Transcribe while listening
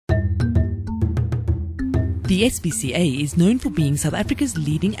The SPCA is known for being South Africa's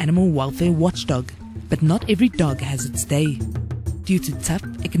leading animal welfare watchdog, but not every dog has its day. Due to tough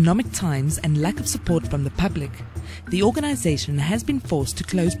economic times and lack of support from the public, the organisation has been forced to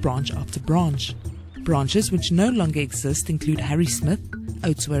close branch after branch. Branches which no longer exist include Harry Smith,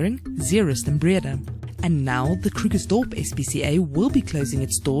 Oosthuizen, Zeerust and Breda. And now the Krugersdorp SPCA will be closing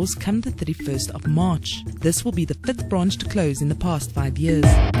its doors come the 31st of March. This will be the 5th branch to close in the past 5 years.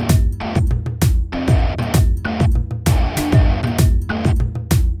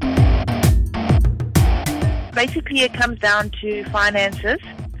 Basically, it comes down to finances.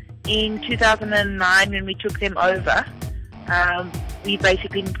 In 2009, when we took them over, we've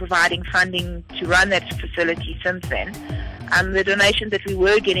basically been providing funding to run that facility since then. The donation that we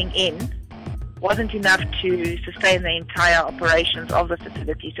were getting in wasn't enough to sustain the entire operations of the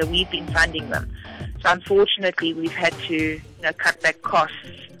facility, so we've been funding them. So unfortunately, we've had to cut back costs.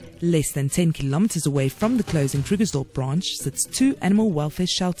 Less than 10 kilometres away from the closing Krugersdorp branch sits two animal welfare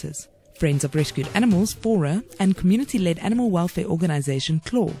shelters. Friends of Rescued Animals, FORA, and community-led animal welfare organisation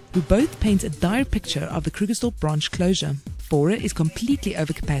CLAW, who both paint a dire picture of the Krugersdorp branch closure. FORA is completely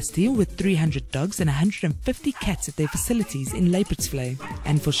over capacity with 300 dogs and 150 cats at their facilities in Leipertsvlei.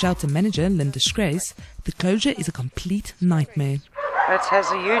 And for shelter manager Linda Schreis, the closure is a complete nightmare. It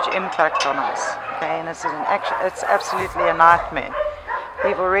has a huge impact on us, okay, and it's absolutely a nightmare.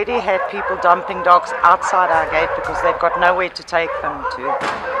 We've already had people dumping dogs outside our gate because they've got nowhere to take them to.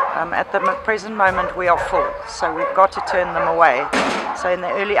 At the present moment we are full, so we've got to turn them away. So in the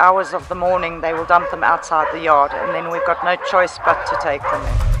early hours of the morning they will dump them outside the yard, and then we've got no choice but to take them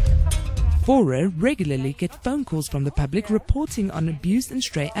in. FORA regularly get phone calls from the public reporting on abused and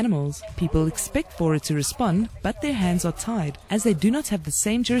stray animals. People expect FORA to respond, but their hands are tied, as they do not have the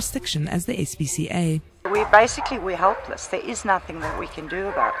same jurisdiction as the SPCA. We're helpless. There is nothing that we can do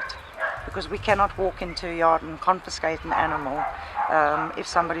about it, because we cannot walk into a yard and confiscate an animal if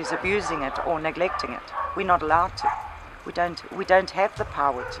somebody's abusing it or neglecting it. We're not allowed to. We don't have the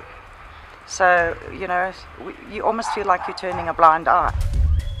power to. So, you almost feel like you're turning a blind eye.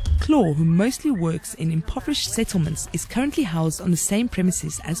 CLAW, who mostly works in impoverished settlements, is currently housed on the same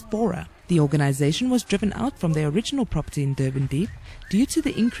premises as FORA. The organisation was driven out from their original property in Durban Deep due to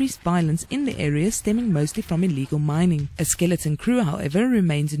the increased violence in the area stemming mostly from illegal mining. A skeleton crew, however,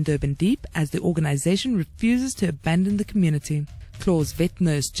 remains in Durban Deep as the organisation refuses to abandon the community. CLAW's vet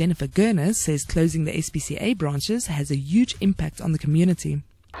nurse Jennifer Gurner says closing the SPCA branches has a huge impact on the community.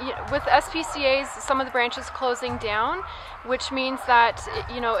 With SPCAs, some of the branches closing down, which means that,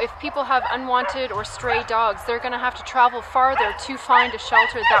 if people have unwanted or stray dogs, they're going to have to travel farther to find a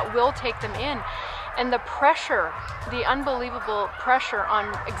shelter that will take them in. And the pressure, the unbelievable pressure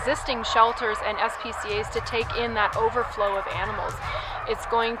on existing shelters and SPCAs to take in that overflow of animals, it's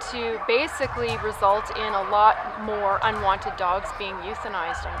going to basically result in a lot more unwanted dogs being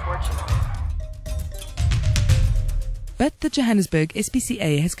euthanized, unfortunately. But the Johannesburg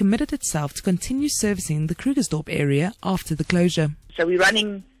SPCA has committed itself to continue servicing the Krugersdorp area after the closure. So we're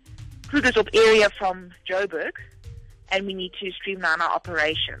running Krugersdorp area from Joburg, and we need to streamline our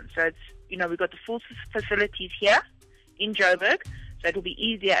operations. So it's, we've got the full facilities here in Joburg, so it'll be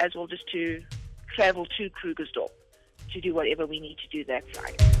easier as well just to travel to Krugersdorp to do whatever we need to do that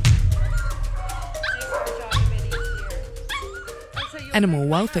side. Animal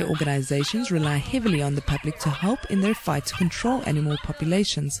welfare organisations rely heavily on the public to help in their fight to control animal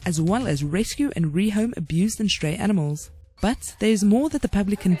populations, as well as rescue and rehome abused and stray animals. But there is more that the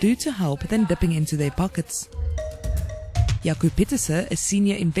public can do to help than dipping into their pockets. Jaco Pieterse, a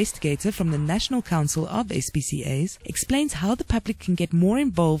senior investigator from the National Council of SPCAs, explains how the public can get more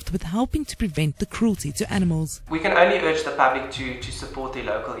involved with helping to prevent the cruelty to animals. We can only urge the public to support their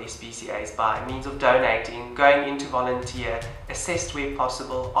local SPCAs by means of donating, going in to volunteer, assist where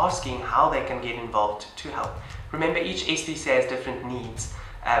possible, asking how they can get involved to help. Remember, each SPCA has different needs,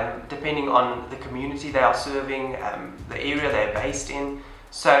 depending on the community they are serving, the area they're based in.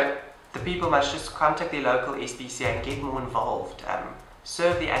 So the people must just contact their local SPCA and get more involved,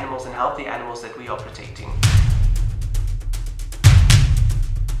 serve the animals and help the animals that we are protecting.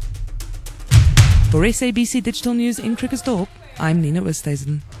 For SABC Digital News in Krugersdorp, I'm Nina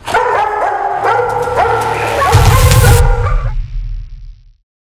Oosthuizen.